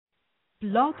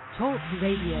Blog Talk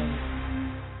Radio.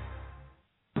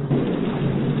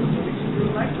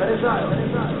 Let it ride.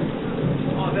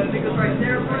 Oh, that nigga's right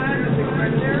there, Brad. That nigga's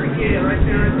right there. Yeah, right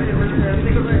there. That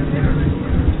nigga's right there.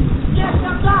 Yes,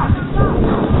 I'm done.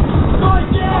 Oh,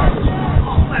 yeah.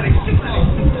 Oh, let it shoot.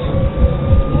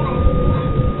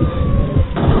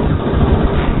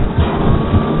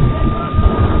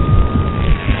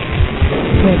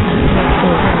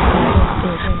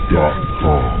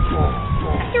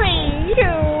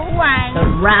 The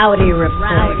Rowdy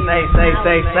Report.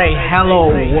 Say,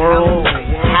 hello world.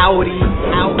 Howdy.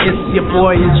 It's your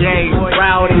boy Jay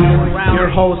Rowdy, your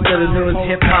host of the newest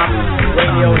hip hop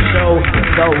radio show,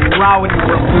 The Rowdy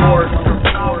Report.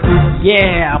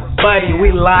 Yeah, buddy,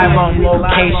 we live on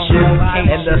location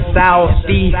in the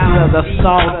southeast of the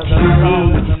Salty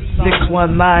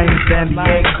 619 San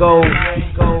Diego.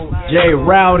 Jay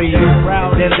Rowdy,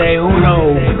 Dende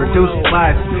Uno, produced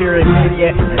by Spirit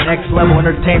Media and Next Level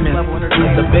Entertainment,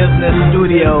 the Business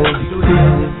Studios.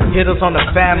 Hit us on the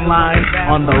fan line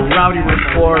on the Rowdy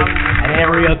Report at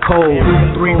area code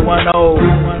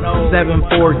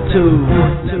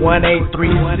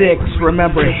 310-742-1836.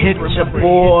 Remember, hit your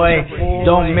boy,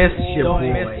 don't miss your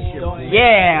boy.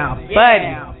 Yeah,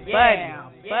 buddy.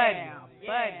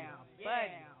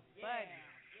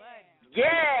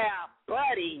 Yeah,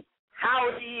 buddy.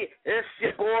 Howdy, it's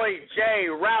your boy Jay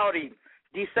Rowdy.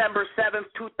 December 7th,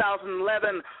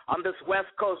 2011, on this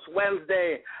West Coast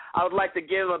Wednesday. I would like to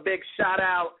give a big shout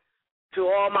out to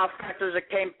all my factors that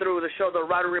came through to show the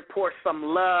Rowdy Report some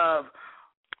love.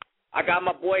 I got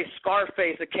my boy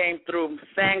Scarface that came through,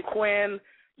 San Quinn,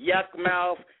 Yuck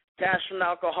Mouth, Tashin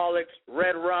Alcoholics,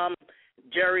 Red Rum,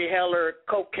 Jerry Heller,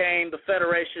 Cocaine, The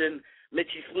Federation,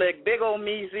 Mitchie Slick, Big Ol'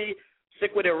 Measy,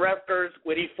 Sick With It Records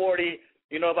with E40.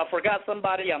 You know, if I forgot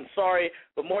somebody, I'm sorry.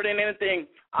 But more than anything,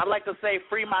 I'd like to say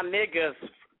free my niggas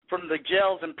from the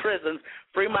jails and prisons.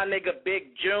 Free my nigga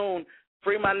Big June.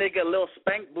 Free my nigga Lil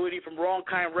Spank Booty from Wrong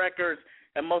Kind Records.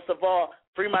 And most of all,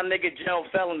 free my nigga Jail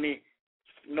Felony.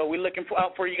 You know, we looking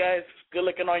out for you guys. Good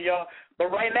looking on y'all.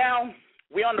 But right now,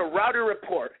 we on the Rowdy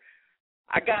Report.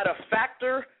 I got a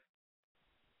factor,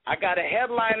 I got a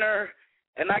headliner,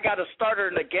 and I got a starter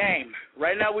in the game.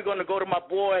 Right now, we're going to go to my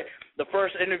boy, the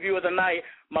first interview of the night,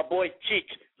 my boy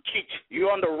Cheech. Cheech, you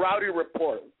on the Rowdy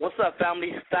Report. What's up,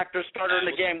 family? Factor, starter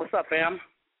in the game. What's up, fam?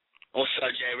 What's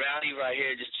up, Jay Rowdy? Right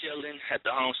here, just chilling at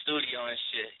the home studio and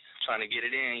shit, trying to get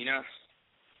it in, you know?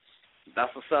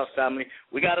 That's what's up, family.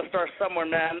 We got to start somewhere,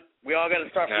 man. We all got to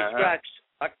start from scratch.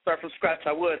 I could start from scratch,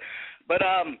 I would. But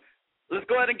let's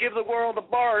go ahead and give the world a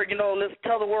bar. You know, let's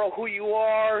tell the world who you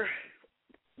are,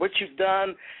 what you've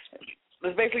done.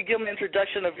 Let's basically give them an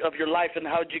introduction of your life and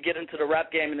how did you get into the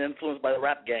rap game and influenced by the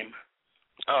rap game.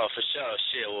 Oh, for sure.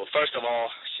 Shit, well, first of all,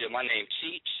 my name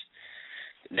Cheech.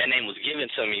 That name was given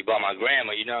to me by my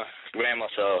grandma, you know,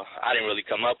 so I didn't really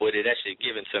come up with it. That shit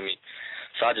given to me.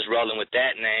 So I just rolling with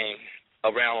that name.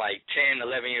 Around like 10,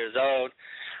 11 years old,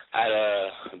 I had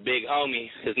a big homie,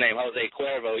 his name Jose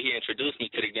Cuervo. He introduced me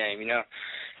to the game, you know.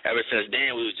 Ever since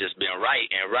then, we was just been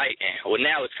writing. Well,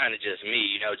 now it's kind of just me,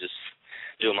 you know, just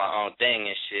doing my own thing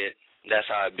and shit. That's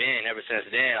how I've been. Ever since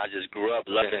then, I just grew up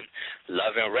loving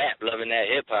rap, loving that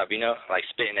hip-hop, you know, like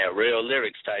spitting that real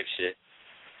lyrics type shit.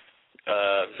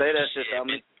 Say that shit, tell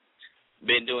me.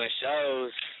 Been doing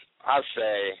shows, I'd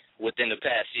say, within the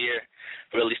past year.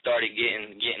 Really started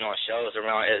getting on shows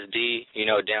around SD, you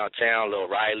know, downtown, Lil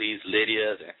Riley's,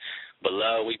 Lydia's, and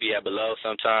Below. We be at Below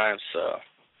sometimes, so...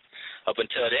 Up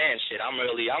until then, shit, I'm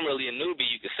really a newbie,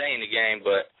 you could say, in the game,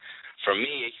 but for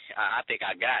me, I think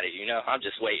I got it, you know? I'm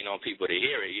just waiting on people to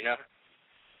hear it, you know?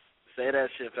 Say that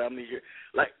shit, family. You're,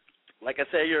 like I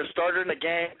said, you're a starter in the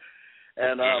game,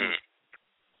 and,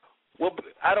 well,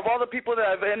 out of all the people that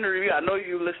I've interviewed, I know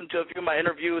you listened to a few of my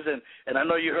interviews, and I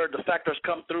know you heard the factors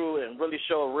come through and really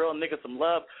show a real nigga some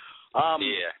love.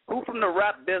 Who from the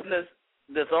rap business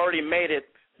that's already made it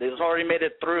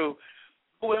through,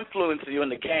 who influenced you in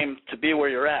the game to be where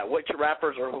you're at? Which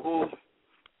rappers or who?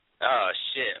 Oh,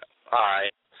 shit. All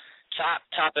right. Top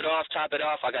it off,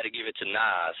 I got to give it to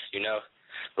Nas, you know?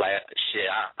 Like, shit,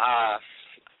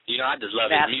 you know, I just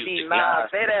love his music. Nas.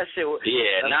 Say that shit.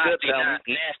 Yeah,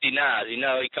 Nasty Nas, you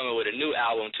know, he coming with a new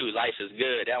album, too, Life is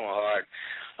Good. That one hard.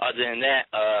 Other than that,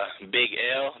 Big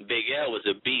L was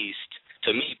a beast.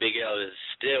 To me, Big L is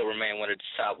still remain one of the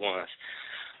top ones.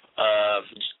 I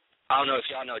don't know if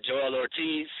y'all know Joel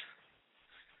Ortiz.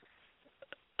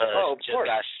 Of course.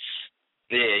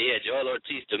 Yeah, Joel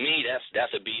Ortiz, to me,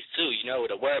 that's a beast, too, you know,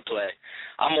 with the wordplay.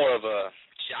 I'm more of a,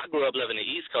 I grew up living the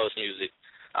East Coast music.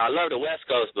 I love the West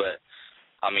Coast, but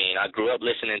I mean, I grew up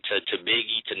listening to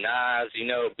Biggie, to Nas, you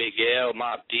know, Big L,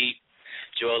 Mobb Deep,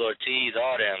 Joel Ortiz,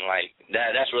 all them. Like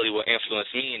that's really what influenced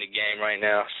me in the game right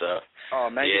now. So. Oh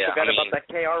man, yeah, you forgot about that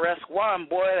KRS-One,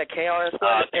 boy. That KRS-One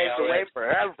that paved the way for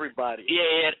everybody.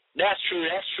 Yeah, that's true.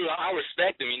 That's true. I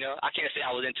respect him. You know, I can't say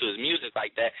I was into his music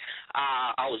like that.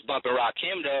 I was bumping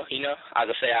Rakim though. You know, I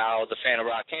could say I was a fan of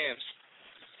Rakim's.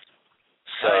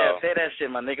 So, oh yeah, say that shit,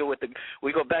 my nigga.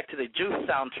 We go back to the Juice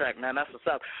soundtrack, man. That's what's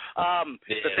up.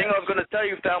 The thing I was gonna tell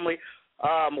you, family.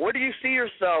 Where do you see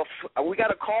yourself? We got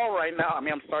a call right now. I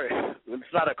mean, I'm sorry,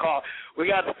 it's not a call.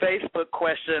 We got a Facebook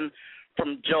question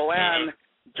from Joanne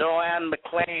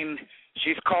McLean.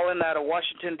 She's calling out of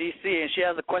Washington, D.C., and she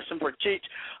has a question for Cheech.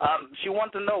 She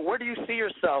wants to know, where do you see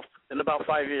yourself in about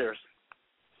 5 years?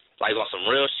 Like on some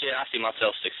real shit, I see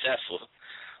myself successful.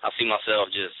 I see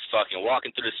myself just fucking walking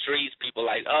through the streets, people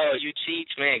like, oh, you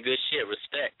Cheech, man, good shit,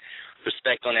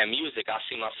 respect on that music. I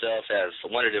see myself as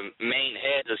one of the main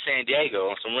heads of San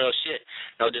Diego on some real shit.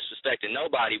 No disrespect to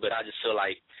nobody, but I just feel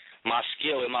like my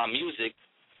skill and my music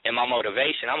and my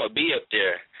motivation, I'm going to be up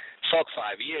there. Fuck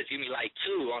 5 years, give me like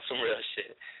 2 on some real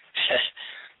shit.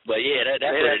 But yeah, that's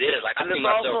what it is. Like, I see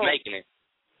myself making it.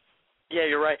 Yeah,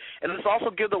 you're right. And let's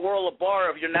also give the world a bar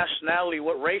of your nationality.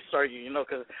 What race are you? You know,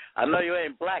 because I know you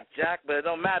ain't black, Jack, but it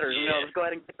don't matter. Yeah. You know, let's go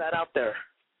ahead and get that out there.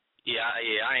 Yeah,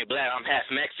 I ain't black. I'm half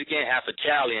Mexican, half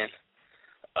Italian.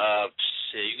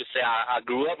 Shit, you could say I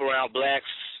grew up around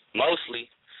blacks mostly.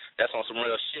 That's on some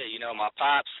real shit. You know, my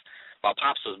pops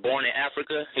was born in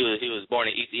Africa. He was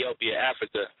born in Ethiopia,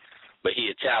 Africa, but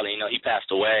he Italian. You know, he passed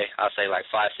away, I'd say like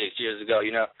 5-6 years ago,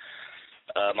 you know.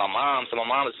 My mom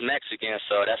is Mexican,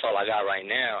 so that's all I got right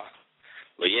now.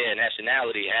 But yeah,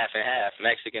 nationality, half and half,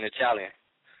 Mexican, Italian.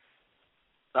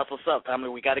 That's what's up, family.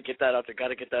 We got to get that out there. The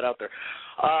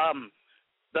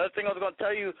other thing I was going to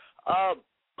tell you,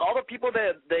 all the people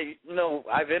that you know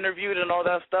I've interviewed and all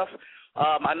that stuff,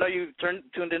 I know you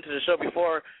tuned into the show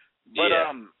before, but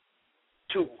yeah.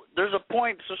 There's a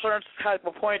certain type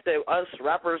of point that us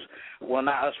rappers, well,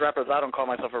 not us rappers, I don't call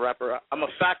myself a rapper, I'm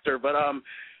a factor, but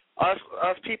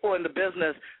us people in the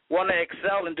business want to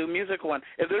excel and do music one.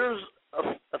 If there's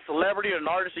a celebrity or an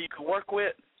artist that you could work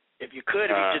with, if you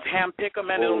just handpick him,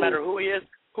 man, it don't matter who he is,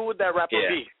 who would that rapper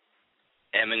be?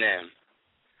 Eminem.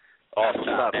 Awesome.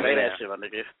 Say that shit, my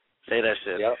nigga. Say that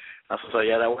shit. Yep. So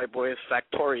yeah, that white boy is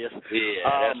factorious.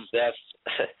 Yeah, that's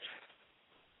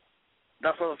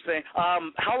That's what I'm saying.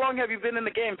 How long have you been in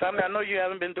the game, family? I know you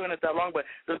haven't been doing it that long, but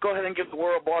just go ahead and give the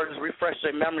world a bar, just refresh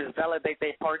their memories, validate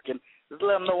their park, and just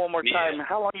let them know one more time.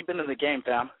 How long you been in the game,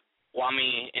 fam? Well, I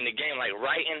mean, in the game, like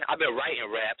writing, I've been writing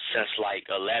rap since like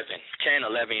 10,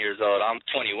 11 years old. I'm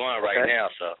 21 right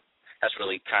now, so that's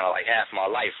really kind of like half my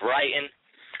life. Writing,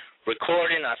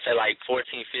 recording, I say like 14,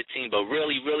 15, but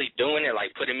really, really doing it,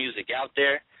 like putting music out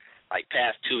there, like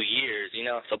past 2 years, you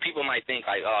know? So people might think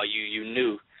like, oh, you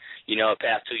knew, you know,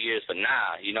 past 2 years, but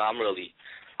nah, you know, I've really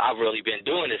been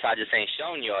doing this. I just ain't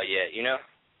shown y'all yet, you know?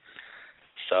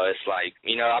 So it's like,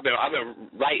 you know, I've been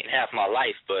writing half my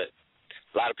life, but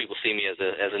a lot of people see me as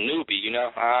a newbie, you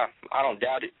know. I don't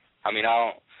doubt it. I mean,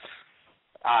 I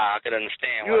could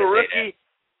understand why you're a they rookie. say that.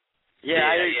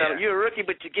 Yeah, you're a rookie,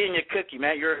 but you're getting your cookie,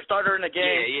 man. You're a starter in the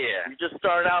game. Yeah. You just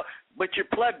started out, but you're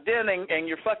plugged in and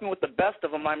you're fucking with the best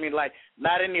of them. I mean, like,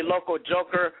 not any local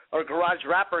joker or garage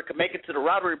rapper could make it to the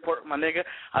Rowdy Report, my nigga.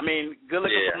 I mean, good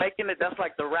looking for making it. That's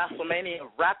like the WrestleMania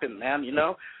of rapping, man, you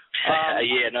know? No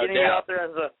getting doubt. you out there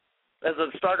as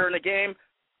a starter in the game.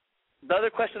 The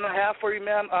other question I have for you,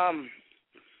 man,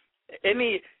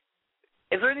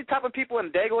 is there any type of people in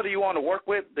Dago that you want to work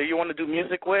with, that you want to do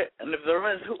music with? And if there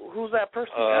is, who's that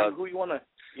person, man? Who you want to,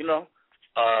 you know?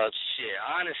 Shit,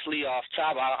 honestly, off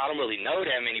top, I don't really know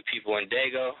that many people in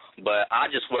Dago, but I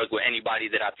just work with anybody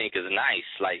that I think is nice.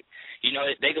 Like, you know,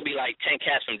 they could be like 10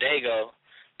 cats from Dago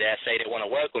that say they want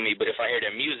to work with me, but if I hear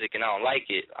their music and I don't like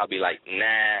it, I'll be like,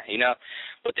 nah, you know?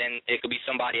 But then it could be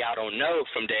somebody I don't know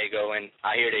from Dago, and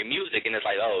I hear their music, and it's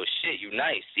like, oh, shit, you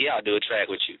nice. Yeah, I'll do a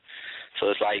track with you. So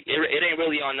it's like, it ain't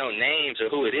really on no names or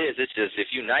who it is. It's just,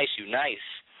 if you nice, you nice.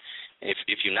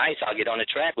 If you nice, I'll get on the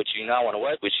track with you. You know, I want to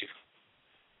work with you.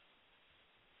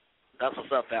 That's what's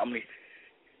up, family.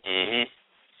 Mm-hmm.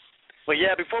 But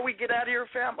yeah, before we get out of here,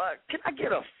 fam, can I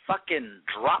get a fucking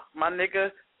drop, my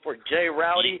nigga, for J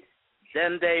Rowdy,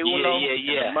 Dende Uno,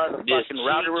 yeah. and the motherfucking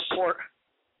Rowdy Report?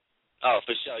 Oh,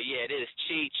 for sure. Yeah, this is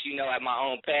Cheech, you know, at my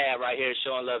own pad right here,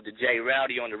 showing love to J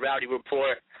Rowdy on the Rowdy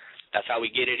Report. That's how we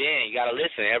get it in. You got to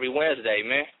listen every Wednesday,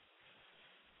 man.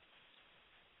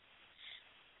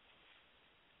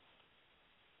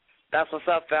 That's what's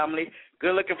up, family.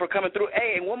 Good looking for coming through.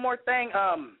 Hey, and one more thing.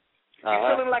 You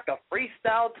feeling like a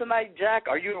freestyle tonight, Jack?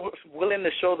 Are you willing to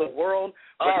show the world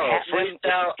what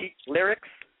freestyle lyrics?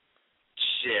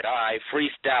 shit. All right,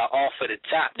 freestyle off of the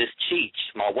top. This Cheech.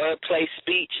 My wordplay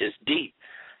speech is deep.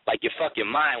 Like your fucking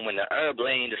mind when the herb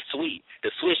laying the sweet.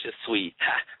 The swish is sweet.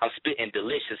 Ha, I'm spitting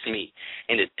delicious meat.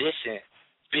 In addition,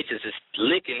 bitches is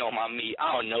licking on my meat.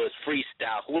 I don't know, it's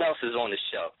freestyle. Who else is on the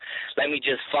show? Let me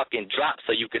just fucking drop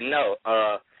so you can know.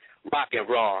 Rock and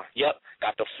roll. Yep,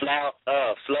 got the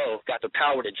flow. Got the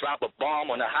power to drop a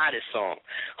bomb on the hottest song.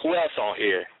 Who else on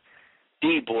here?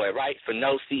 D-Boy, right? For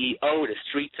no CEO, the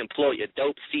streets employ a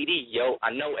dope CD, yo. I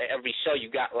know at every show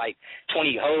you got like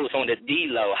 20 hoes on the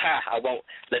D-Low. Ha, I won't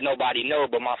let nobody know,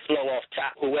 but my flow off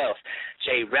top. Who else?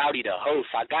 J Rowdy, the host.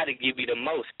 I gotta give you the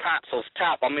most props off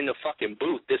top. I'm in the fucking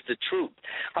booth. This the truth.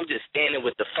 I'm just standing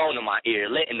with the phone in my ear,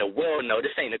 letting the world know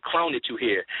this ain't a clone that you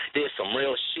hear. There's some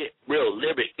real shit, real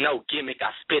lyric, no gimmick.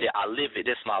 I spit it, I live it.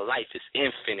 This my life. It's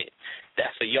infinite.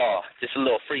 That's for y'all. Just a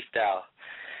little freestyle.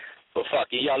 But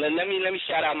fuck it, y'all. Let me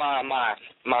shout out my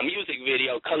music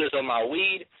video, Colors of My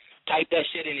Weed. Type that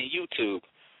shit into YouTube.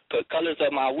 Put Colors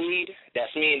of My Weed.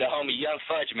 That's me and the homie Young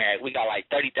Fudge Man. We got like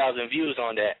 30,000 views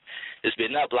on that. It's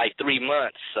been up like 3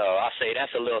 months, so I say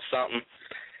that's a little something.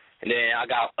 And then I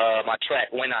got my track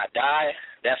When I Die.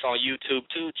 That's on YouTube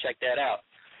too. Check that out.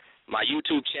 My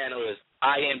YouTube channel is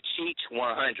I Am Cheech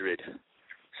 100.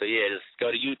 So yeah, just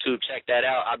go to YouTube, check that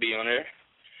out. I'll be on there.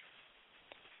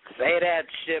 Say that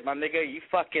shit, my nigga. You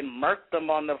fucking murked them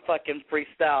on the fucking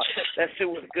freestyle. That shit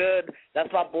was good.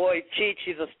 That's my boy Cheech.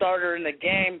 He's a starter in the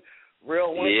game.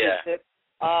 Real winter shit.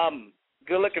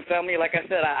 Good looking family. Like I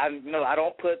said, I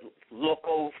don't put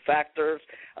local factors.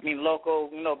 Local,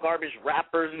 garbage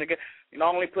rappers. Nigga. I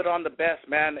only put on the best,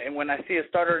 man. And when I see a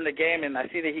starter in the game and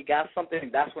I see that he got something,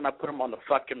 that's when I put him on the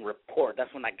fucking report. That's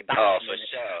when I get Oh, for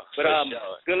sure. But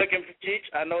good looking for Cheech.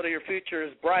 I know that your future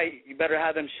is bright. You better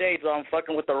have them shades on,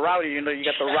 fucking with the Rowdy. You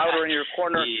got the router in your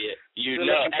corner. Yeah,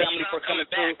 good looking family for coming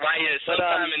back through. right here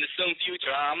sometime in the soon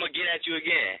future. I'm gonna get at you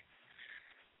again.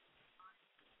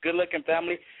 Good looking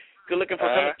family. Good looking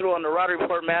for coming through on the Rowdy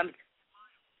report, man.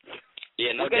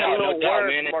 Yeah, no doubt,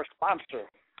 man. From our sponsor.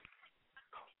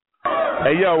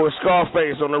 Hey, yo, it's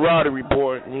Scarface on the Rowdy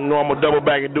Report. I'm going to double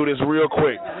back and do this real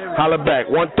quick. Holla back,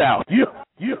 1,000.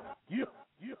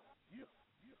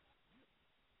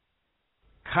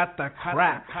 Cut the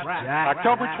crap, Jack.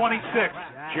 October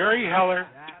 26th, Jerry Heller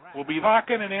will be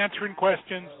talking and answering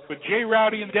questions with J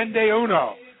Rowdy and Dende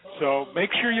Uno. So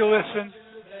make sure you listen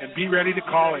and be ready to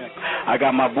call in. I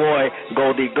got my boy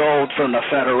Goldie Gold from the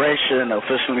Federation,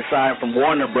 officially signed from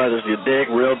Warner Brothers. You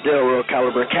dig? Real deal, real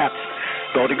caliber caps.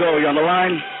 Goldie Gold, you on the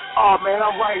line? Oh, man,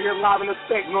 I'm right here live in the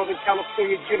state, Northern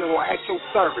California General, at your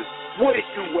service. What it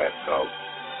do, West Coast?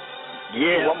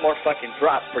 Yeah. One more fucking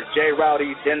drop for J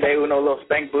Rowdy, Dende Uno, Little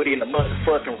Spank Booty, and the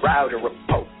motherfucking Rowdy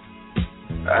Report.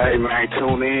 Hey, man,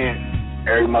 tune in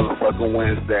every motherfucking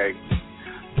Wednesday.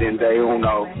 Dende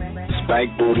Uno,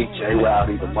 Spank Booty, J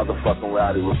Rowdy, the motherfucking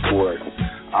Rowdy Report.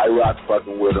 I rock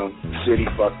fucking with them, City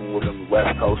fucking with them,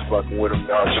 West Coast fucking with them,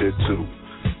 y'all shit too.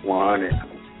 100.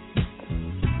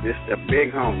 This the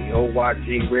big homie,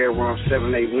 OYG Red Rum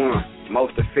 781,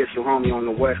 most official homie on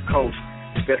the West Coast,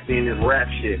 especially in this rap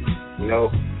shit.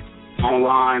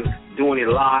 Online, doing it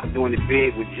live, doing it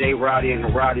big with J Rowdy and the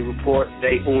Rowdy Report.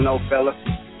 Day Uno, fella.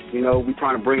 We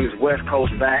trying to bring this West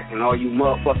Coast back, and all you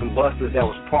motherfucking busters that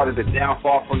was part of the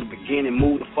downfall from the beginning,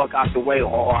 move the fuck out the way,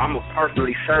 or I'ma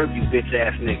personally serve you bitch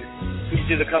ass niggas. You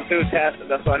need to come through, Taz.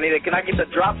 That's what I needed. Can I get the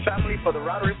drop, family, for the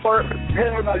Rowdy Report?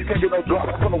 Hell no, you can't get no drop.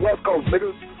 I'm from the West Coast,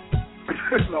 nigga.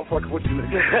 No, I'm fucking with you,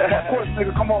 nigga. Of course,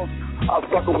 nigga, come on. I'm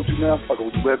fucking with you, man. I'm fucking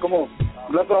with you, man. Come on.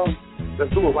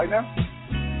 Let's do it right now.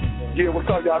 Yeah, what's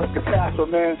up, y'all? That's Capasso,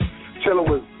 man. Chilling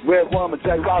with Red Rum and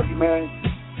J Rowdy, man.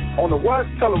 On the what?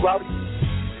 Tell her, Rowdy.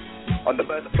 On the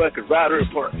motherfucking Rowdy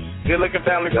Report. Good looking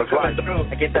family for coming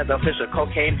through. I get that the official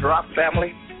cocaine drop,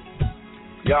 family.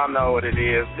 Y'all know what it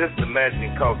is. This is the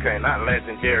legend cocaine, not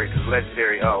legendary, because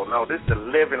legendary old. No, this is the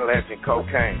living legend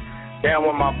cocaine. Down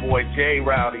with my boy J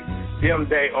Rowdy.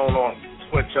 Them day on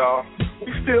switch y'all.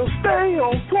 We still stay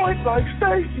on point like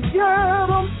Stacey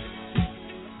Adams.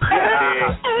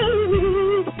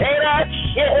 Say that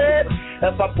shit.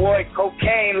 That's my boy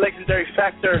Cocaine, Legendary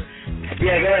Factor.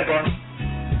 Yeah, go ahead, bro.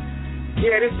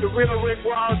 Yeah, this is the real Rick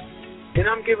Ross, and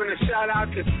I'm giving a shout out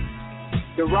to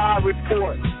the Rowdy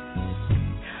Report.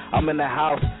 I'm in the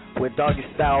house with Doggy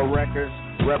Style Records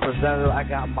representative. I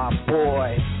got my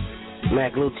boy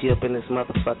Mac Lucci up in this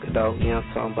motherfucker, though. You know what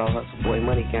I'm talking about? Hustle Boy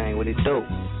Money Gang. What it do?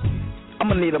 I'm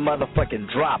gonna need a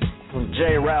motherfucking drop from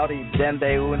J Rowdy,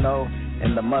 Dende Uno,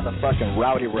 and the motherfucking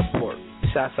Rowdy Report.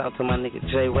 Shouts out to my nigga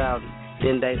J Rowdy,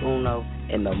 Dende Uno,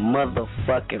 and the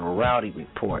motherfucking Rowdy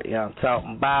Report. You know what I'm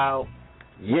talking about?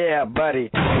 Yeah, buddy.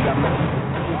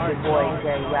 Our boy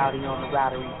Jay Rowdy on the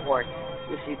Rowdy Report.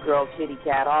 This your girl Kitty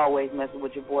Cat, always messing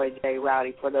with your boy Jay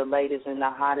Rowdy for the latest and the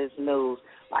hottest news.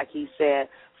 Like he said,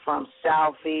 from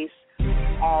Southeast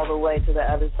all the way to the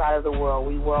other side of the world.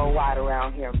 We worldwide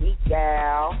around here. Meet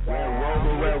Gal.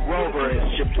 Red Rover,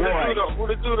 it's your boy. What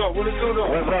it do though?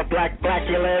 What's up, Black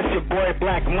Blackula? It's your boy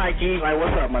Black Mikey. Like,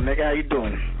 what's up, my nigga? How you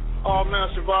doing? Oh man,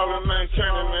 surviving,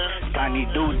 maintaining, man. Tiny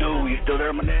Doo, you still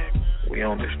there, my nigga? We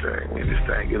on this thing.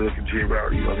 Good looking J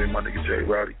Rowdy. You know what I mean? My nigga J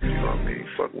Rowdy. You know what I mean?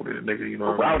 Fucking with this nigga. You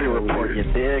know what I mean? Rowdy Report, you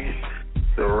dig?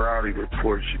 The Rowdy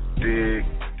Report, you dig.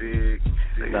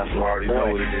 That's you already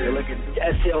know what it is. You're looking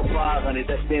SL 500.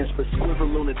 That stands for Squiver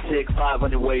Lunatic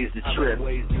 500 Ways to Trip.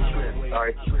 All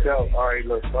right,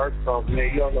 look, first off,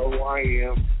 man, you don't know who I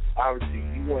am. Obviously,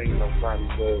 you ain't nobody,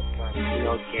 but, you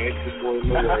know, can't your boy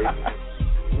Louis.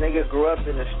 Nigga grew up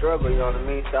in the struggle, you know what I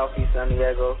mean? Southeast San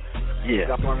Diego. Yeah.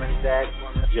 Government stack.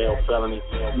 Jail felony.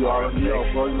 You already know,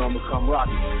 bro. You know I'm gonna come rock.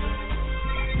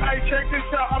 Hey, check this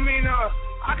out. I mean,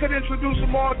 I could introduce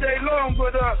them all day long,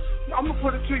 but I'm gonna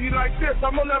put it to you like this.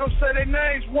 I'm gonna let them say their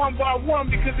names one by one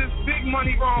because it's big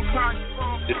money wrong kind.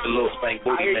 Just a little spank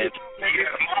booty, man. Nigga,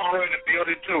 I'm all in the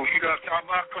building too. You know what I'm talking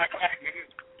about? Clack, nigga.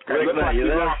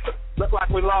 Look like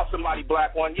we lost somebody,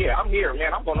 Black One. Yeah, I'm here,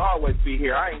 man. I'm gonna always be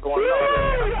here. I ain't going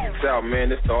nowhere. Peace out, man.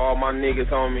 This to all my niggas,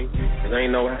 homie. There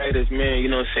ain't no haters, man. You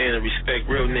know what I'm saying? And respect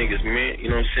real niggas, man. You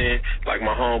know what I'm saying? Like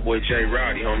my homeboy Jay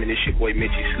Rowdy, homie. This your boy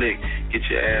Mitchie Slick. Get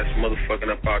your ass motherfucking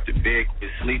up out the bed.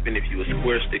 Quit sleeping. If you a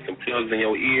square, stick them plugs in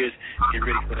your ears. Get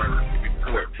ready for that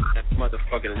report. That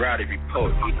motherfucking Rowdy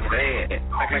Report. Eat that ass.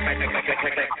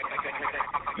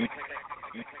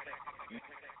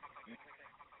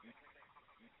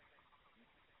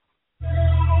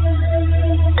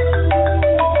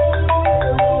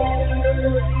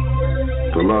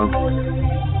 Hello?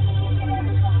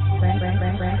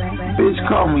 Bitch,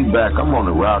 call me back. I'm on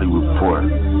the Rowdy Report.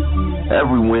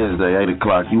 Every Wednesday, 8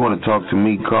 o'clock. You want to talk to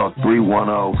me, call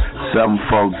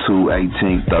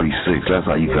 310-742-1836. That's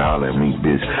how you can holler at me,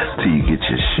 bitch, till you get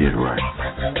your shit right.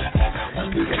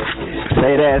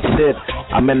 Say that shit.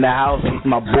 I'm in the house with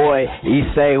my boy,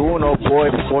 Issei Uno,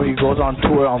 boy, before he goes on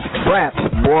tour on France,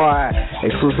 boy.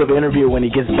 Exclusive interview when he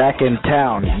gets back in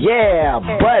town. Yeah,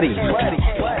 buddy.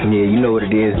 Yeah, you know what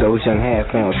it is, though. It's Young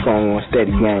Half Pound, strong on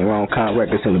steady gang, wrong kind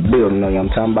records in the building. Know you know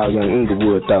I'm talking about Young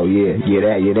Inglewood, though. Yeah,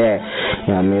 that. You know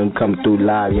what I mean? We coming through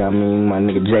live, you know what I mean? My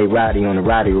nigga Jay Rowdy on the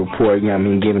Rowdy Report, you know what I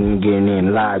mean? Getting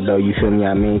in live, though. You feel me?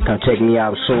 You know what I mean? Come check me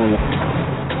out soon.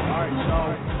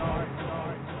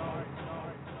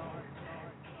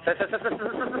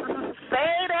 Say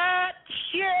that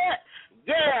shit.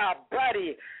 Yeah,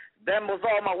 buddy. Them was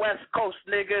all my West Coast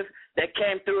niggas that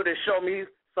came through to show me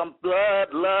some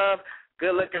blood, love,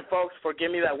 good-looking folks.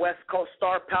 Forgive me that West Coast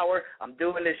star power. I'm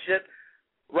doing this shit.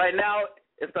 Right now,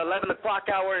 it's the 11 o'clock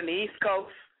hour in the East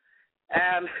Coast,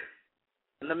 and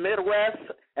in the Midwest,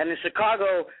 and in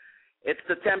Chicago, it's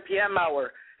the 10 p.m.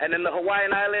 hour. And in the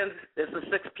Hawaiian Islands, it's the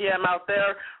 6 p.m. out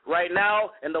there. Right now,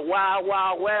 in the Wild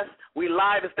Wild West, we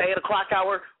live. It's the 8 o'clock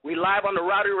hour. We live on the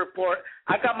Rowdy Report.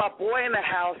 I got my boy in the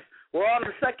house. We're on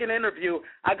the second interview.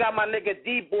 I got my nigga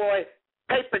D-Boy,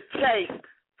 Paper Chase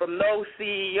from No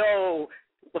CEO.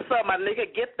 What's up, my nigga?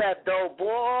 Get that dough,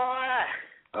 boy.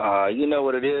 You know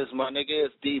what it is, my nigga.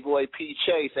 It's D-Boy P.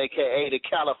 Chase, a.k.a. the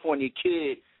California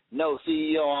Kid. No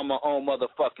CEO. I'm my own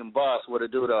motherfucking boss. What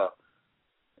it do, though?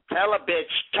 Tell a bitch,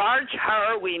 charge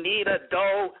her. We need a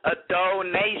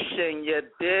donation, you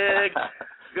dig?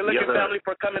 Good looking family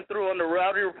for coming through on the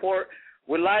Rowdy Report.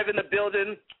 We're live in the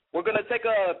building. We're going to take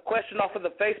a question off of the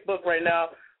Facebook right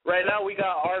now. Right now we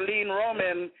got Arlene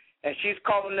Roman, and she's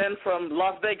calling in from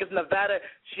Las Vegas, Nevada.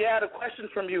 She had a question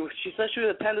from you. She said she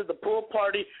attended the pool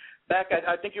party back at,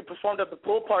 I think you performed at the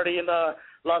pool party in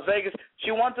Las Vegas.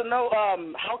 She wants to know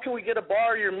how can we get a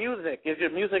bar of your music? Is your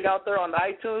music out there on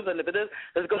iTunes? And if it is,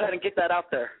 let's go ahead and get that out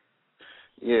there.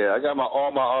 Yeah, I got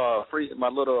all my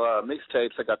little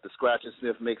mixtapes. I got the Scratch and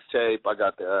Sniff mixtape. I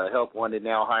got the Help Wanted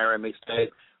Now Hiring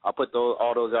mixtape. I'll put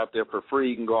all those out there for free.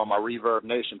 You can go on my Reverb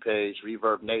Nation page,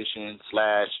 Reverb Nation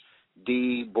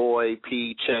 /D-Boy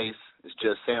P Chase. It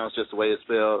just sounds just the way it's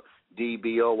spelled,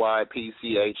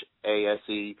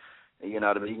 DBOYPCHASE. You know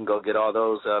what I mean? You can go get all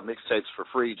those mixtapes for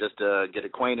free just to get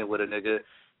acquainted with a nigga.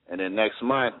 And then next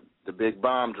month, the big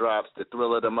bomb drops, the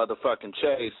Thrill of the Motherfucking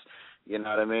Chase. You know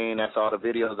what I mean? That's all the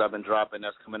videos I've been dropping.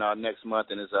 That's coming out next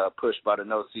month and is pushed by the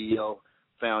No CEO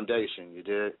Foundation. You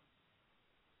did?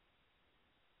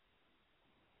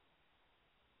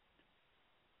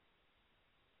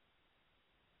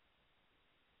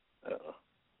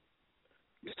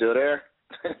 You still there?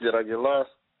 Did I get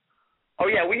lost? Oh,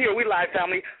 yeah, we here. We live,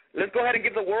 family. Let's go ahead and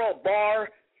give the world bar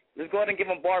let's go ahead and give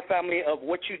them Bar family of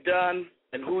what you've done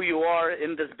and who you are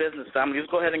in this business, family.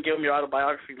 Just go ahead and give them your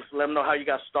autobiography. Just let them know how you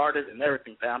got started and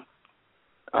everything, fam.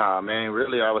 Man,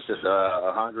 really, I was just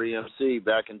a hungry MC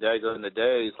back in Dago in the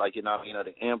days, like, the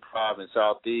improv in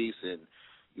Southeast, and,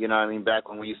 back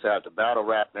when we used to have the battle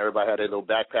rap and everybody had their little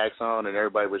backpacks on and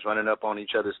everybody was running up on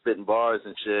each other spitting bars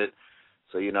and shit.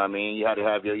 So, you had to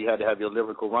have your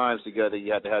lyrical rhymes together.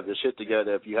 You had to have your shit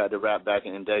together. If you had to rap back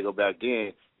in Dago back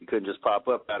then, you couldn't just pop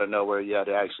up out of nowhere. You had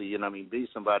to actually, be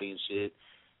somebody and shit.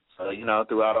 So,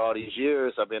 throughout all these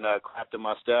years, I've been crafting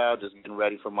my style, just getting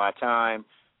ready for my time.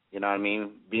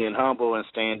 Being humble and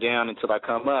staying down until I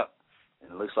come up.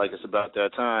 And it looks like it's about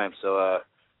that time. So,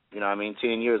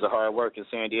 10 years of hard work in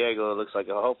San Diego, it looks like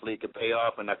hopefully it can pay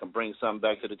off and I can bring something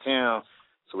back to the town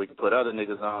so we can put other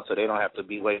niggas on so they don't have to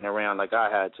be waiting around like I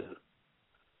had to.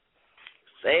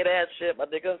 Say that shit, my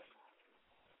nigga.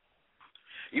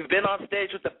 You've been on stage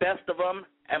with the best of them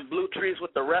and Blue Trees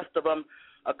with the rest of them.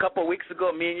 A couple of weeks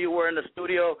ago, me and you were in the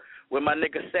studio with my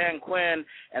nigga San Quinn,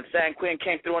 and San Quinn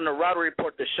came through on the Rowdy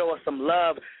Report to show us some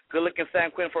love. Good looking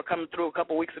San Quinn for coming through a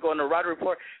couple of weeks ago on the Rowdy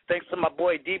Report. Thanks to my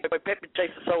boy D-Boy Paper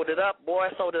Chaser, sold it up. Boy,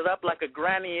 I sold it up like a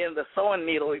granny in the sewing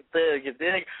needle, you dig?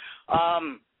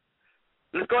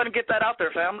 Let's go ahead and get that out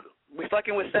there, fam. We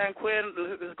fucking with San Quinn.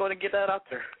 Let's go ahead and get that out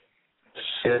there.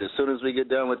 Shit, as soon as we get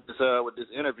done with this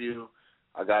interview,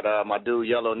 I got my dude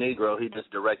Yellow Negro. He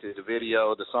just directed the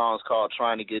video. The song's called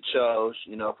 "Trying to Get Shows."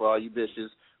 For all you bitches,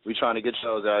 we trying to get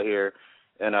shows out here.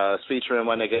 And it's featuring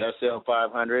my nigga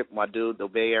SL500, my dude, the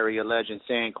Bay Area legend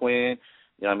San Quinn.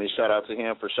 Shout out to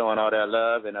him for showing all that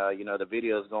love. And the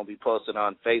video is gonna be posted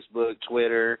on Facebook,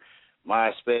 Twitter,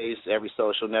 MySpace, every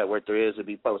social network there is. It'll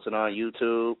be posted on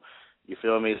YouTube. You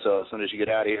feel me? So as soon as you get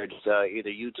out of here, just either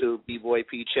YouTube D-Boy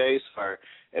P Chase, or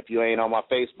if you ain't on my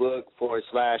Facebook,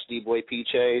 / D-Boy P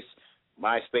Chase,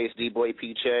 MySpace D-Boy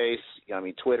P Chase,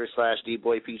 Twitter /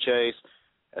 D-Boy P Chase.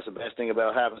 That's the best thing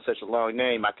about having such a long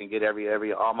name. I can get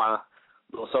all my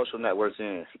little social networks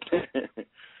in.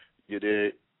 You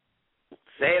did.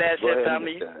 Say that shit,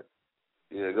 family.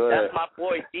 Yeah, go ahead. That's my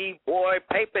boy D-Boy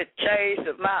Paper Chase.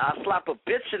 If not, I slap a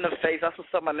bitch in the face. That's what's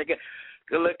up, my nigga.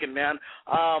 Good looking, man.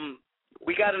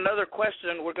 We got another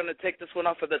question. We're going to take this one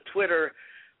off of the Twitter.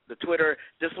 This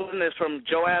one is from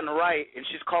Joanne Wright, and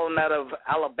she's calling out of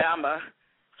Alabama.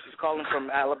 She's calling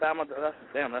from Alabama.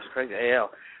 That's crazy.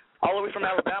 AL. All the way from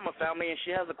Alabama, family, and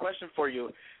she has a question for you.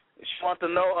 She wants to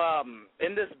know,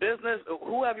 in this business,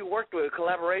 who have you worked with?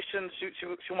 Collaborations?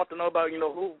 She wants to know about,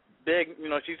 who big,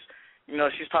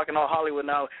 she's talking all Hollywood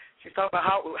now. She's talking about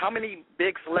how many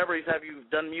big celebrities have you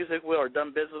done music with or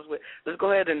done business with. Let's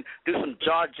go ahead and do some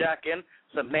jaw jacking,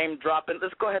 some name dropping.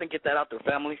 Let's go ahead and get that out there,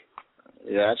 family.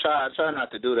 Yeah, I try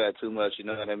not to do that too much, you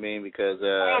know what I mean? Because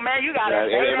oh man, you gotta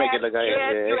say that. Make it look like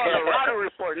you're on the Rowdy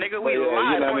Report, nigga. We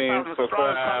live, 4,000 strong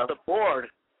across the board.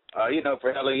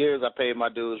 For hella years, I paid my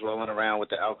dues rolling around with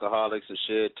the alcoholics and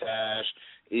shit. Tash,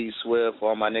 E Swift,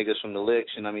 all my niggas from the licks.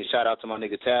 Shout out to my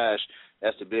nigga Tash.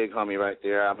 That's the big homie right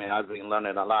there. I've been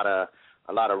learning a lot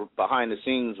of behind the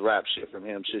scenes rap shit from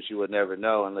him, shit you would never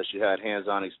know unless you had hands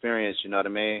on experience. You know what I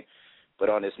mean? But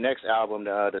on this next album,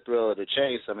 the Thrill of the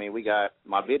Chase, we got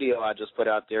my video I just put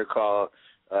out there called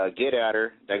Get At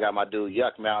Her. They got my dude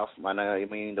Yuck Mouth,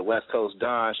 the West Coast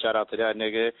Don. Shout out to that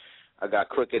nigga. I got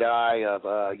Crooked Eye of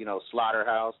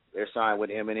Slaughterhouse. They're signed with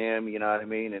Eminem, you know what I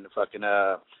mean, and the fucking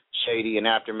Shady and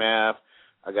Aftermath.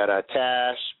 I got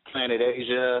Tash, Planet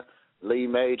Asia, Lee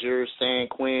Major, San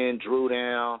Quinn, Drew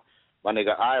Down. My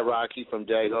nigga iRock, he from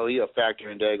Dago. He a factor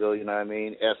in Dago, you know what I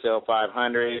mean?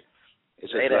 SL500.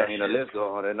 It's just, the list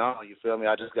go on and on, you feel me?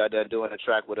 I just got done doing a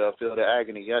track with Feel the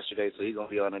Agony yesterday, so he's going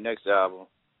to be on the next album.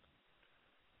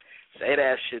 Say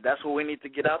that shit. That's what we need to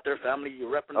get out there, family. You're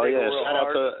repping Dago real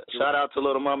hard. Shout out to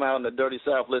Little Mama out in the Dirty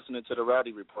South listening to the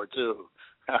Rowdy Report, too.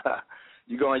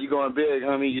 You going big,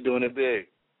 homie. You doing it big.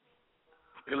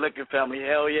 Good looking, family.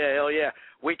 Hell yeah.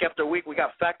 Week after week, we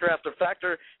got factor after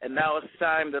factor, and now it's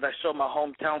time that I show my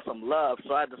hometown some love.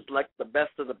 So I just select the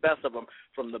best of them,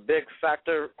 from the big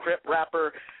factor Crip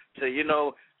rapper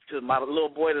to, to my little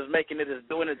boy that's making it, is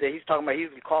doing it. That he's talking about, he's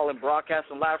calling,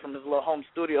 broadcasting live from his little home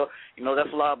studio.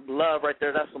 That's a lot of love right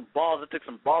there. That's some balls. It took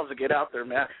some balls to get out there,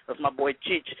 man. That's my boy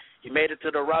Cheech. He made it to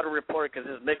the Rowdy Report because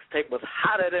his mixtape was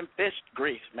hotter than fish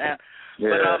grease, man.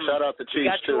 Yeah, but, shout out to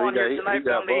Cheech, too. You on here tonight, he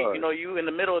got family. You in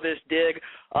the middle of this dig.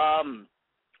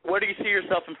 Where do you see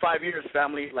yourself in 5 years,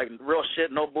 family? Like, real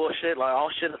shit, no bullshit, like all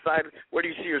shit aside, where do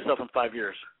you see yourself in 5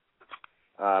 years?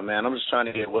 Man, I'm just trying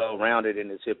to get well-rounded in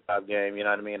this hip-hop game, you know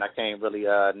what I mean? I can't really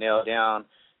nail down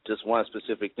just one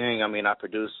specific thing. I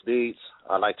produce beats.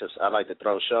 I like to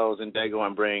throw shows in Dago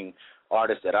and bring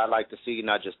artists that I like to see,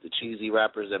 not just the cheesy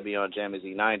rappers that be on Jam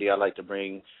Z90. I like to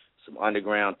bring some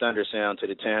underground thunder sound to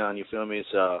the town, you feel me?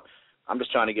 So I'm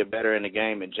just trying to get better in the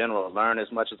game in general, learn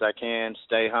as much as I can,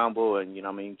 stay humble, and, you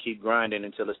know what I mean, keep grinding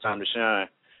until it's time to shine.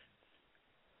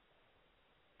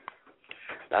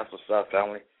 That's what's up,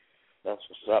 family. That's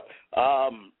what's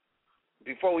up.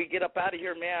 Before we get up out of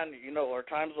here, man, you know, our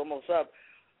time's almost up.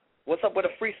 What's up with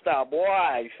a freestyle, boy?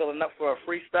 You feeling up for a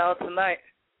freestyle tonight?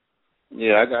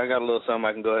 Yeah, I got a little something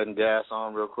I can go ahead and gas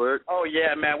on real quick. Oh,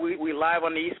 yeah, man. We live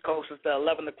on the East Coast. It's the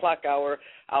 11 o'clock hour.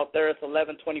 Out there, it's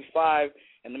 11:25.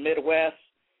 In the Midwest,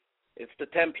 it's the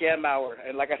 10 p.m. hour.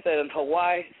 And like I said, in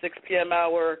Hawaii, 6 p.m.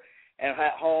 hour. And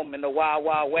at home in the Wild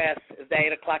Wild West, it's the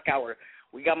 8 o'clock hour.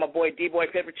 We got my boy D-Boy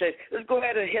Paper Chase. Let's go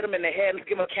ahead and hit him in the head. Let's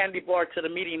give him a candy bar to the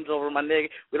meetings over, my nigga.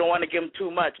 We don't want to give him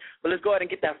too much. But let's go ahead and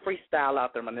get that freestyle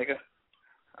out there, my nigga.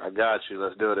 I got you.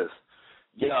 Let's do this.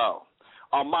 Yo.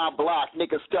 On my block,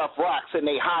 niggas stuff rocks in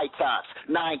they high tops.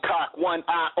 9 cock, 1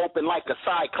 eye open like a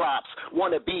cyclops.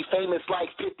 Wanna be famous like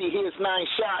 50, here's 9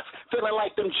 shots. Feeling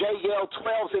like them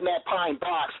JL12s in that pine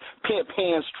box. Pimp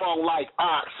hands strong like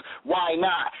ox. Why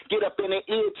not? Get up in the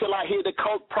ear till I hear the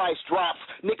coke price drops.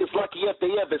 Niggas lucky if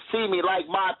they ever see me like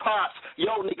my pops.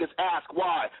 Yo, niggas ask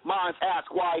why. Mines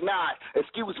ask why not.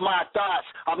 Excuse my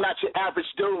thoughts. I'm not your average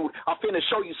dude. I'm finna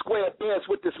show you square bears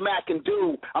with this Mac and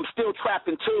do. I'm still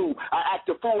trapping too. I act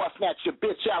a fool, I snatch your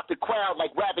bitch out the crowd like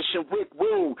ravishing Rick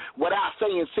Rude. What I say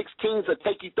in 16s will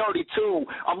take you 32.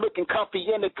 I'm looking comfy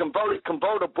in a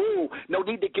convertible. No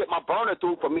need to get my burner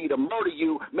through for me to murder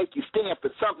you. Make you stand for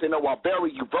something or I'll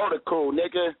bury you vertical,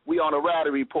 nigga. We on a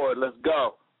Rowdy report. Let's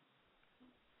go.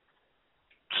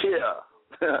 Chill.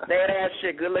 Say that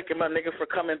shit. Good looking, my nigga, for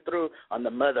coming through on the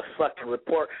motherfucking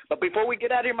report. But before we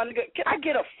get out of here, my nigga, can I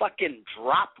get a fucking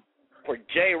drop for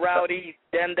J Rowdy,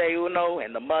 Dende Uno,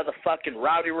 and the motherfucking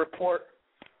Rowdy report?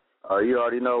 Oh, you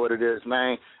already know what it is,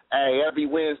 man. Hey, every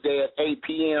Wednesday at 8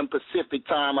 p.m. Pacific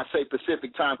time. I say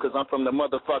Pacific time because I'm from the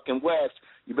motherfucking West.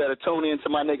 You better tune in to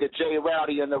my nigga J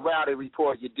Rowdy and the Rowdy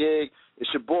report, you dig? It's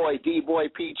your boy, D-Boy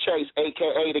P. Chase,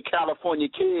 a.k.a. the California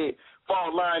Kid.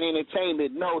 Fall Line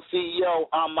Entertainment, no CEO.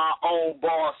 I'm my own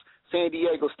boss. San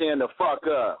Diego, stand the fuck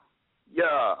up.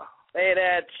 Yeah. Say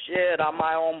that shit. I'm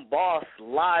my own boss,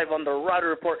 live on the Rowdy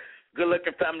Report. Good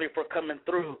looking, family, for coming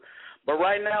through. But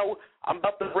right now, I'm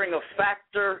about to bring a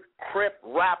Factor Crip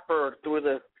rapper through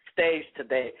the stage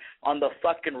today on the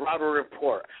fucking Rowdy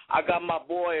Report. I got my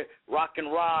boy, Rockin'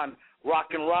 Ron.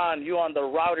 Rockin' Ron, you on the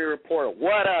Rowdy Report.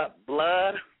 What up,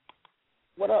 blood?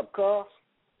 What up, cuz?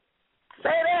 Say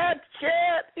that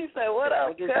shit. He said, what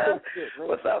up, cuz?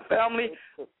 What's up, family?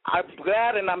 I'm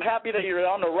glad and I'm happy that you're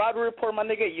on the Rowdy Report, my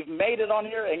nigga. You've made it on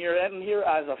here, and you're in here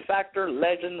as a Factor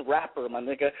legend rapper, my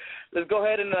nigga. Let's go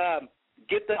ahead and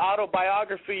get the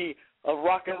autobiography of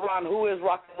Rockin' Ron. Who is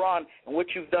Rockin' Ron and what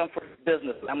you've done for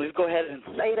business? I mean, let's go ahead and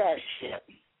say that shit.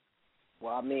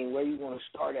 Well, I mean, where you want to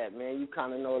start at, man? You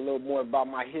kind of know a little more about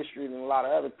my history than a lot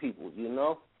of other people, you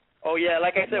know? Oh, yeah,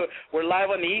 like I said, we're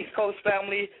live on the East Coast,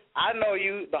 family. I know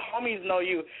you. The homies know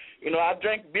you. You know, I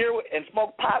drank beer and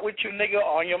smoked pot with you, nigga,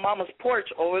 on your mama's porch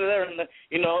over there in the,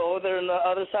 over there on the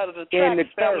other side of the tracks,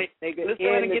 family. Let's go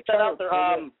ahead and get that out there.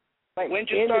 When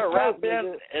you start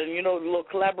rapping and, little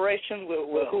collaborations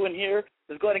with who in here,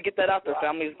 let's go ahead and get that out there,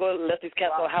 family. Let's go ahead and let these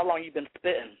cats know how long you've been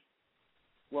spitting.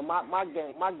 Well, my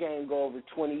game go over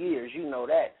 20 years. You know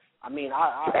that. I mean,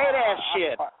 I say that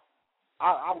shit.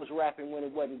 I was rapping when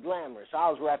it wasn't glamorous. I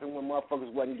was rapping when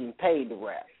motherfuckers wasn't getting paid to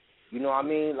rap. You know what I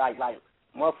mean? Like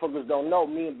motherfuckers don't know.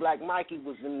 Me and Black Mikey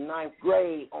was in the 9th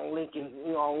grade on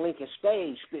Lincoln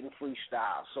stage spitting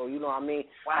freestyle. So you know what I mean?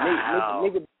 Wow.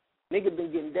 Nigga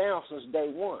been getting down since day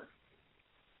one.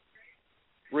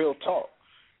 Real talk.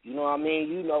 You know what I mean?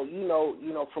 You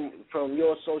know from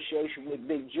your association with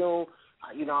Big June.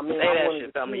 You know what I mean? Say that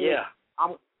shit, family. Yeah.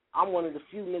 I'm one of the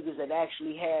few niggas that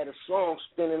actually had a song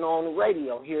spinning on the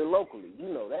radio here locally. You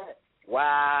know that.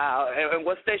 Wow. And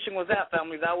what station was that,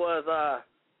 family? That was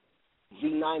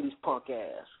Z90's punk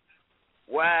ass.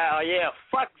 Wow, yeah.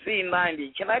 Fuck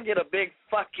Z90. Can I get a big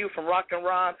fuck you from Rockin'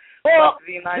 Ron? Fuck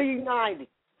Z90. Z90.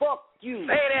 Fuck you.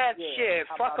 Say that shit.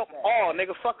 Fuck them all,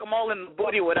 nigga. Fuck them all in the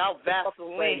booty without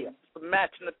Vaseline.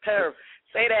 Matching the tariff.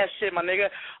 Say that shit, my nigga.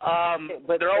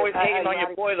 But they're always hating on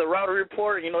your boy, the Rowdy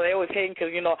Report. They always hating because,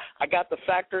 I got the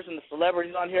factors and the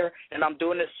celebrities on here, and I'm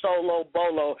doing it solo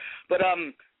bolo. But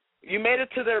you made it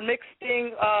to their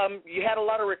mixing. You had a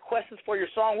lot of requests for your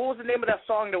song. What was the name of that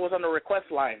song that was on the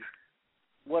request line?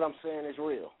 What I'm saying is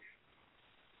real.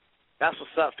 That's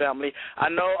what's up, family. I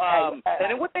know,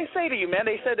 and what they say to you, man,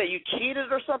 they said that you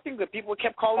cheated or something, but people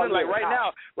kept calling in. Like right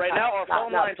now, our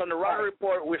phone lines on the Rowdy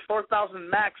Report, we're 4,000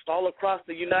 maxed all across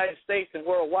the United States and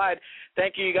worldwide.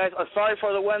 Thank you, guys. Sorry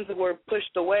for the ones that were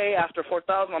pushed away after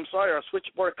 4,000. I'm sorry, our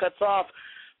switchboard cuts off.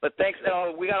 But thanks.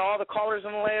 We got all the callers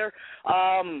in the layer.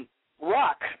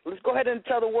 Rock, let's go ahead and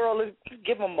tell the world. Let's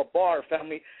give them a bar,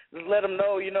 family. Just let them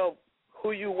know,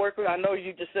 who you work with. I know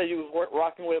you just said you was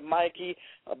rocking with Mikey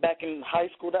back in high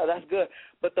school. That's good.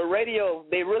 But the radio,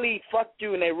 they really fucked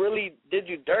you and they really did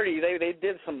you dirty. They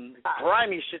did some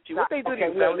grimy shit to you. What they do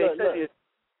to you?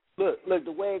 Look,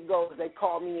 the way it goes, they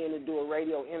call me in to do a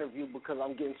radio interview because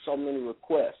I'm getting so many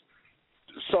requests.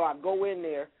 So I go in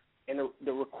there and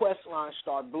the request line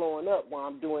start blowing up while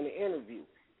I'm doing the interview.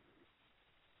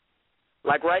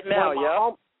 Like right now, yeah?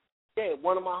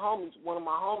 One of my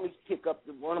homies pick up.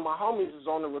 One of my homies is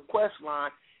on the request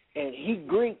line, and he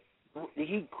greet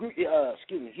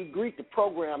the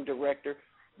program director,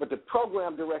 but the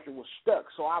program director was stuck,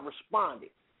 so I responded.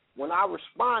 When I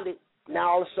responded, now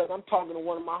all of a sudden I'm talking to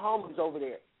one of my homies over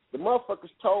there. The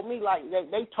motherfuckers told me like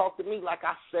they talked to me like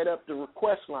I set up the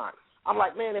request line. I'm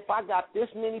like, man, if I got this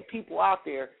many people out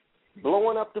there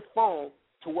blowing up the phone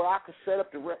to where I could set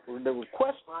up the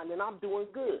request line, then I'm doing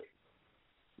good.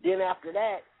 Then after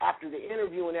that, after the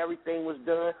interview and everything was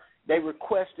done, they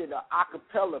requested an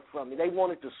acapella from me. They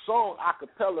wanted the song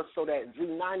acapella so that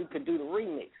Z90 could do the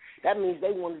remix. That means they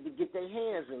wanted to get their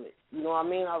hands in it. You know what I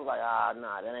mean? I was like,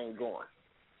 nah, that ain't going.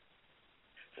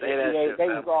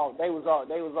 They was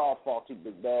all faulty,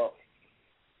 big dog.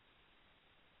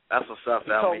 That's what's up,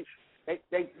 family.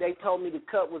 They told me the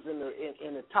cut was in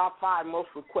the top 5 most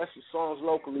requested songs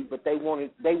locally, but they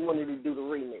wanted to do the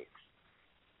remix.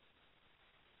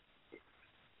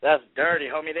 That's dirty,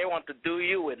 homie. They want to do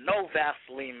you with no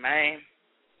Vaseline, man.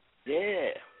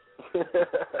 Yeah.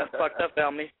 That's fucked up,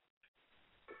 family.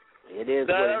 It is.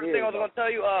 The other thing I was going to tell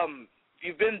you,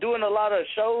 you've been doing a lot of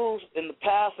shows in the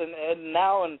past and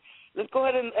now, and let's go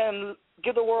ahead and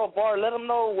give the world a bar. Let them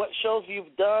know what shows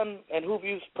you've done and who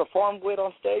you've performed with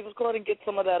on stage. Let's go ahead and get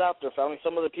some of that out there, family.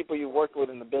 Some of the people you worked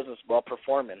with in the business while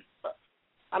performing.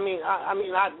 I mean,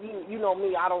 you know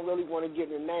me. I don't really want to get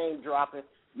the name dropping.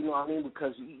 You know what I mean?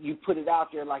 Because you put it out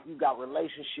there like you got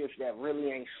relationships that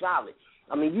really ain't solid.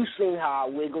 I mean, you seen how I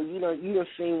wiggle. You done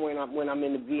seen when I'm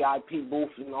in the VIP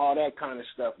booth and all that kind of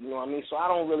stuff. You know what I mean? So I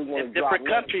don't really want to drop different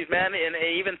countries, man, and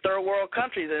even third world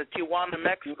countries, Tijuana,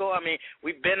 Mexico. I mean,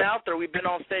 we've been out there. We've been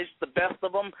on stage with the best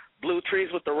of them, Blue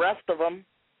Trees with the rest of them.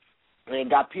 And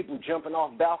got people jumping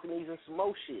off balconies and some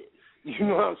more shit. You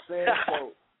know what I'm saying?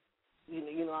 So,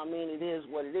 you know what I mean? It is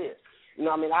what it is. You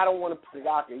know what I mean? I don't want to put it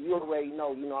out there. You already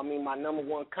know, you know what I mean, my number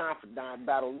one confidant,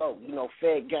 Battle Low,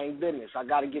 Fed Gang Business. I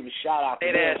got to give a shout-out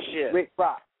to Rick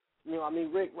Rock. You know what I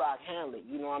mean? Rick Rock, Hamlet.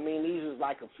 You know what I mean? These is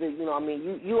like you know what I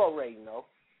mean? You already know.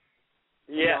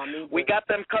 Yeah, you know what I mean? We got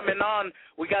them coming on.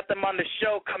 We got them on the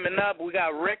show coming up. We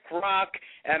got Rick Rock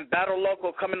and Battle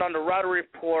Local coming on the Rowdy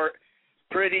Report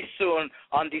pretty soon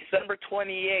on December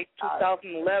 28,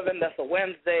 2011. That's a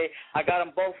Wednesday. I got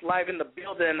them both live in the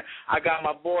building. I got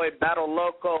my boy Battle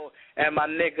Loco and my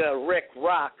nigga Rick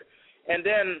Rock. And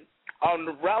then on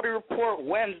the Rowdy Report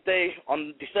Wednesday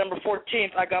on December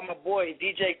 14th, I got my boy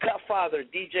DJ Cutfather,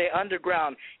 DJ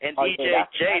Underground, and DJ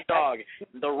J-Dog,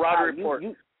 the Rowdy Report.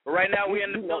 Right now we're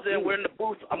in the building. We're in the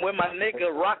booth. I'm with my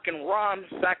nigga Rock and Ron,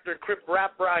 Factor Crip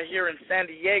Rapper out here in San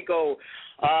Diego.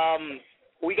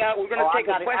 We're gonna take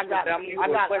a question.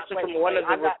 A question from one of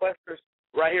the requesters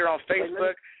right here on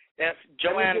Facebook. That's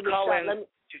Joanne Collins.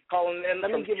 She's calling in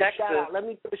from Texas.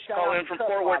 Calling in from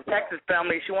Fort Worth, Texas,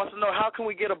 family. She wants to know, how can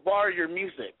we get a bar of your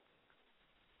music?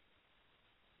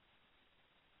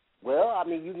 Well, I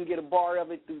mean, you can get a bar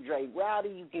of it through Dre Rowdy.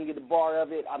 You can get a bar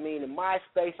of it. I mean, in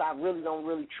MySpace, I really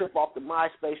don't trip off the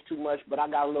MySpace too much, but I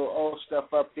got a little old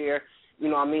stuff up there. You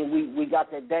know what I mean? We got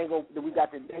that Dango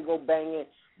Banging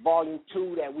Volume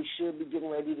 2 that we should be getting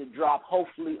ready to drop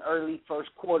hopefully early first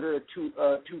quarter of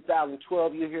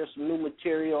 2012. You'll hear some new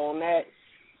material on that.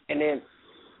 And then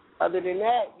other than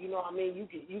that, you know what I mean,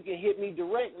 you can hit me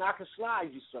direct and I can slide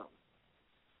you something.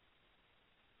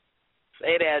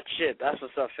 Say that shit. That's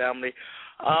what's up, family.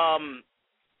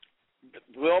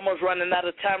 We're almost running out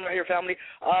of time right here, family.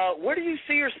 Where do you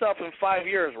see yourself in 5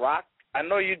 years, Rock? I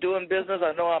know you're doing business.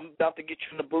 I know I'm about to get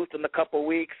you in the booth in a couple of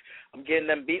weeks. I'm getting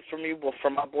them beats from you,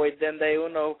 from my boy Dende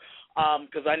Uno,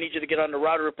 because I need you to get on the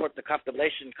Rowdy Report, the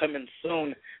compilation coming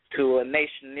soon to a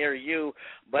nation near you.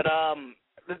 But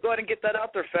let's go ahead and get that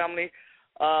out there, family.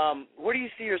 Where do you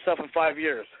see yourself in 5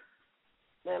 years?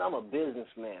 Man, I'm a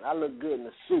businessman. I look good in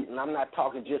a suit, and I'm not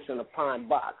talking just in a pine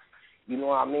box. You know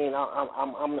what I mean?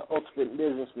 I'm the ultimate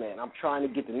businessman. I'm trying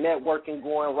to get the networking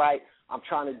going right. I'm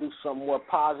trying to do something more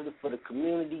positive for the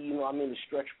community, you know what I mean, to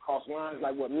stretch across lines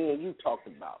like what me and you talked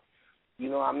about. You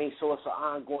know what I mean? So it's an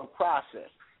ongoing process.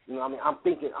 You know what I mean?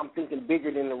 I'm thinking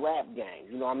bigger than the rap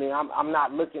game. You know what I mean? I'm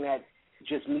not looking at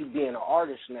just me being an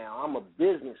artist now. I'm a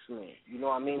businessman. You know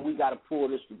what I mean? We got to pull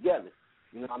this together.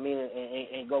 You know what I mean?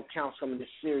 And go count some of this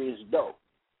serious dough.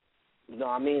 You know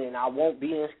what I mean? And I won't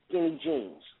be in skinny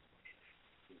jeans.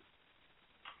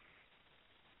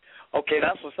 Okay,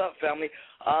 that's what's up, family.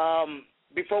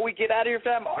 Before we get out of here,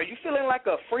 fam, are you feeling like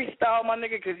a freestyle, my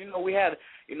nigga? Because, you know, we had,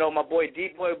 you know, my boy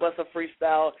D-Boy bust a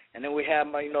freestyle, and then we had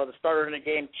my, you know, the starter in the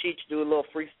game, Cheech, do a little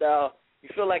freestyle. You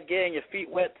feel like getting your feet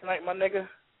wet tonight, my nigga?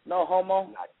 No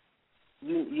homo?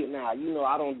 You know,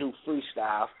 I don't do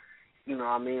freestyle. You know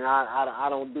what I mean? I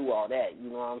don't do all that.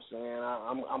 You know what I'm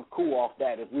saying? I'm cool off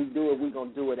that. If we do it, we're going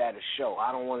to do it at a show.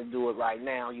 I don't want to do it right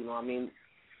now, you know what I mean?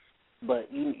 But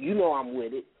you know I'm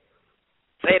with it.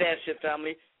 Say that shit,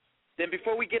 family. Then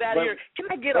before we get out of here, can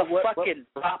I get a fucking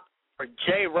drop for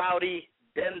J. Rowdy,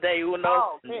 Dende Uno?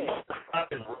 Oh, man.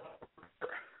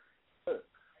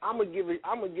 I'm gonna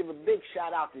give a big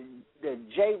shout out to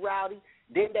J. Rowdy,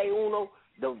 Dende Uno,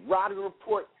 the Rowdy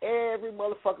Report every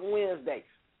motherfucking Wednesday.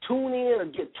 Tune in or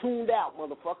get tuned out,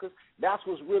 motherfuckers. That's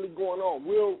what's really going on.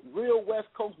 Real West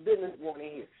Coast business going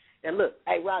in here. And look,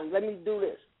 hey Rowdy, let me do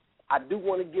this. I do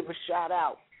want to give a shout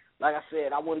out. Like I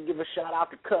said, I want to give a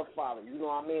shout-out to Cutfather. You know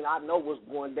what I mean? I know what's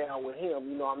going down with him.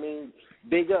 You know what I mean?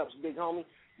 Big ups, big homie.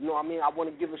 You know what I mean? I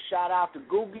want to give a shout-out to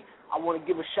Googie. I want to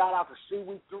give a shout-out to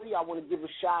Seaweed3. I want to give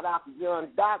a shout-out to Young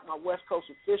Doc, my West Coast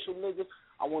official niggas.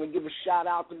 I want to give a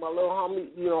shout-out to my little homie,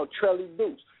 you know, Trelly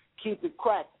Dukes. Keep it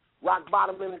cracked. Rock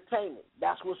Bottom Entertainment.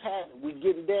 That's what's happening. We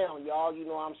getting down, y'all. You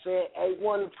know what I'm saying?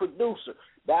 A1 the producer.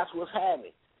 That's what's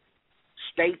happening.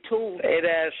 Stay tuned. Say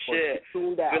that shit.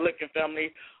 Tuned out. Good looking,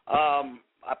 family.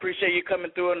 I appreciate you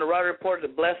coming through on the Rowdy Report to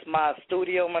bless my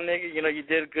studio, my nigga. You know, you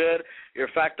did good. You're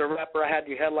a factor rapper. I had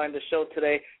you headline the show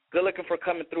today. Good looking for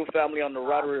coming through, family, on the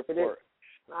Rowdy Report.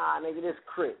 Nah, nigga, this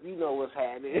Crip. You know what's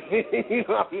happening. You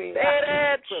know what I mean? Say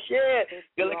that shit.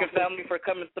 Good looking, family, for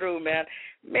coming through, man.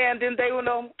 Man, didn't they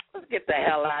know? Let's get the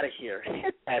hell out of here.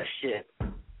 Hit that shit.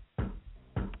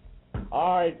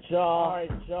 All right,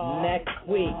 y'all. Next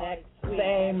week,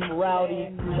 same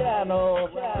Rowdy channel,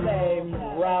 same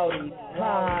Rowdy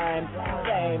time,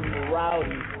 same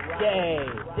Rowdy day.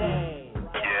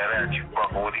 Yeah, that you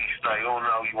fucking with East Stay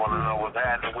Uno. You want to know what's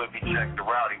happening with me? Check the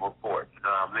Rowdy Report. You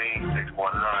know what I mean?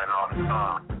 619 all the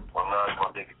time. One love,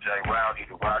 my nigga J. Rowdy.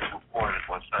 The Rowdy Report is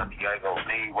what San Diego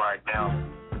need right now.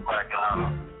 Cracking out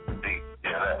of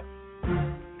yeah, that.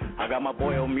 I got my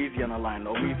boy Omeezy on the line.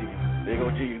 Omeezy. Big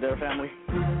OG, you there, family?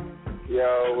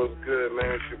 Yo, what's good,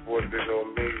 man? It's your boy Big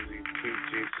Omeezy,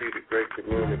 PGC, the great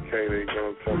communicator. You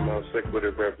know what I'm talking about? Sick with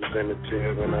it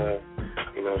representative. And,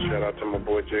 you know, shout out to my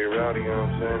boy J. Rowdy, you know what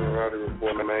I'm saying? The Rowdy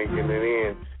Report, man, I ain't getting it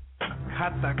in.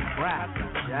 Cut the crap,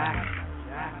 Jack.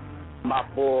 My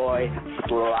boy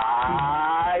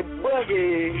Fly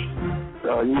Boogie.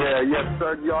 So, yeah, yes,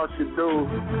 sir, y'all should do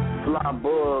Fly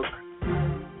Bug.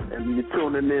 And you're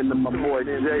tuning in to my boy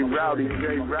J. Rowdy.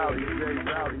 We're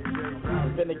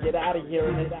gonna get out of here,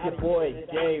 and it's your boy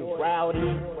J. Rowdy,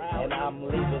 and I'm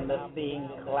leaving the scene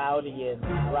cloudy and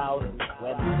rowdy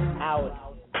when I'm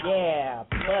out. Yeah,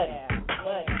 buddy.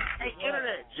 Hey,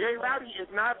 Internet, J. Rowdy is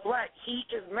not black. He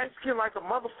is Mexican like a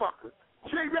motherfucker.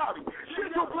 J. Rowdy,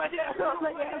 shut your black ass up.